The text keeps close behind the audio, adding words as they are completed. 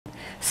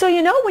So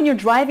you know when you're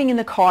driving in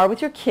the car with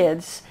your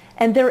kids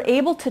and they're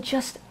able to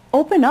just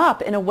open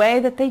up in a way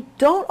that they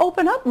don't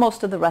open up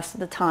most of the rest of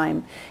the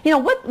time. You know,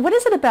 what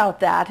is it about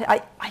that?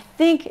 I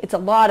think it's a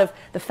lot of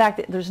the fact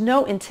that there's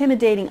no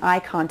intimidating eye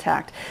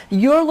contact.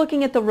 You're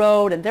looking at the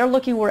road and they're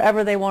looking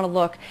wherever they want to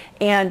look,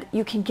 and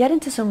you can get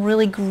into some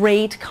really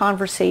great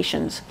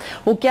conversations.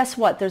 Well, guess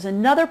what? There's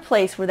another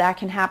place where that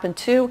can happen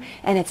too,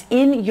 and it's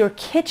in your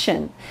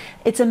kitchen.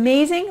 It's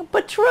amazing,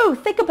 but true.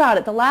 Think about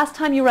it. The last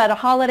time you were at a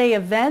holiday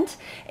event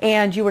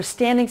and you were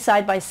standing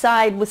side by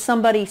side with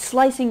somebody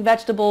slicing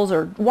vegetables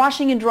or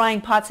washing and drying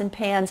pots and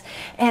pans,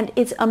 and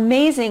it's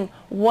amazing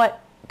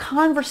what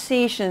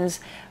conversations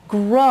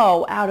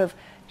grow out of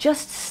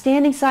just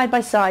standing side by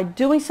side,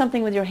 doing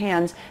something with your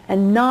hands,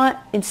 and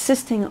not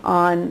insisting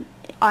on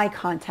eye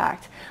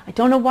contact. I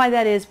don't know why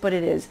that is, but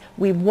it is.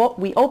 We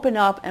open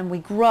up and we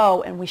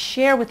grow and we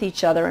share with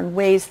each other in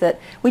ways that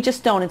we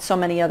just don't in so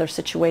many other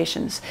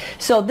situations.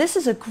 So this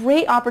is a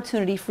great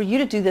opportunity for you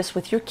to do this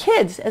with your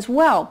kids as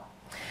well.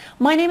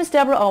 My name is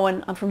Deborah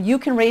Owen. I'm from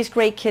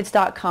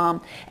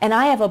YouCanRaiseGreatKids.com, and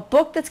I have a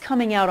book that's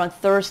coming out on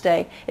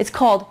Thursday. It's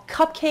called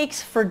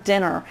Cupcakes for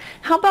Dinner.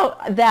 How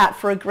about that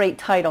for a great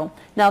title?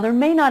 Now, there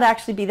may not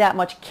actually be that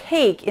much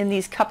cake in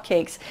these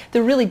cupcakes.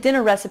 They're really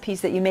dinner recipes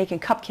that you make in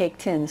cupcake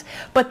tins,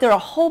 but there are a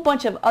whole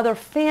bunch of other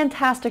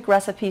fantastic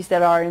recipes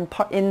that are in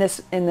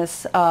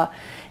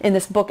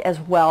this book as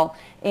well.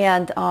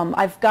 And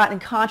I've gotten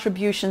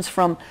contributions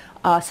from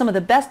some of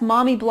the best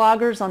mommy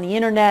bloggers on the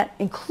internet,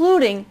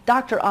 including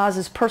Dr.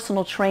 Oz's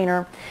personal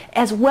trainer,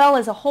 as well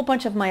as a whole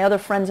bunch of my other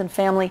friends and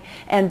family.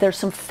 And there's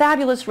some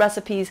fabulous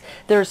recipes.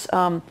 There's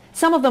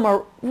some of them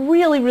are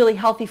really, really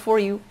healthy for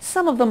you.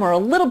 Some of them are a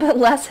little bit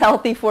less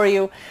healthy for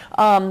you.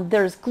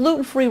 There's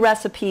gluten-free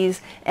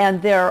recipes,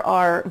 and there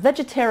are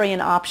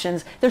vegetarian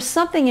options. There's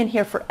something in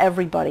here for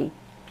everybody.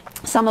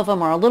 Some of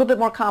them are a little bit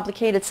more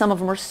complicated, some of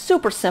them are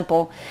super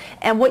simple,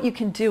 and what you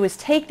can do is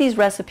take these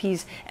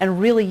recipes and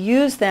really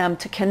use them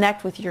to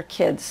connect with your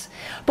kids.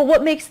 But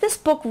what makes this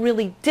book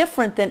really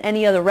different than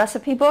any other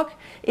recipe book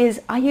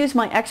is I use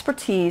my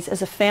expertise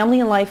as a family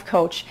and life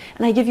coach,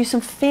 and I give you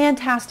some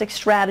fantastic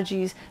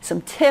strategies,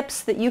 some tips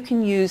that you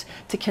can use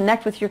to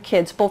connect with your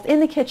kids, both in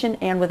the kitchen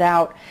and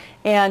without.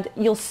 And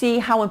you'll see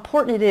how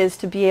important it is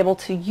to be able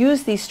to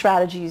use these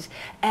strategies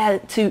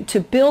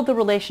to build the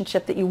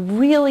relationship that you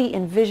really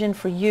envision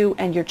for you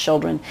and your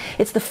children.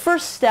 It's the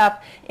first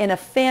step in a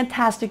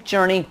fantastic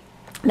journey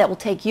that will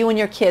take you and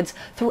your kids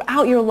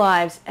throughout your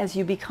lives as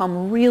you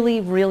become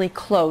really, really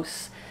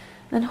close.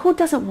 And who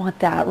doesn't want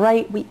that,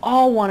 right? We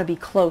all want to be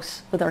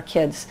close with our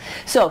kids.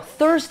 So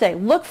Thursday,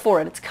 look for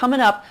it. It's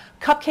coming up.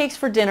 Cupcakes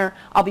for Dinner.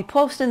 I'll be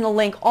posting the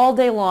link all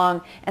day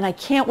long, and I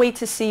can't wait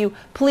to see you.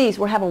 Please,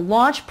 we're having a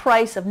launch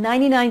price of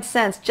 99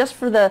 cents just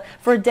for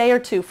a day or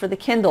two for the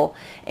Kindle.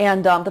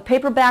 And the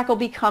paperback will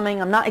be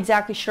coming. I'm not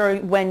exactly sure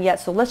when yet,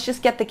 so let's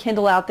just get the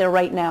Kindle out there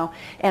right now.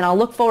 And I'll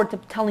look forward to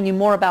telling you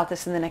more about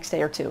this in the next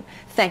day or two.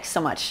 Thanks so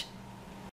much.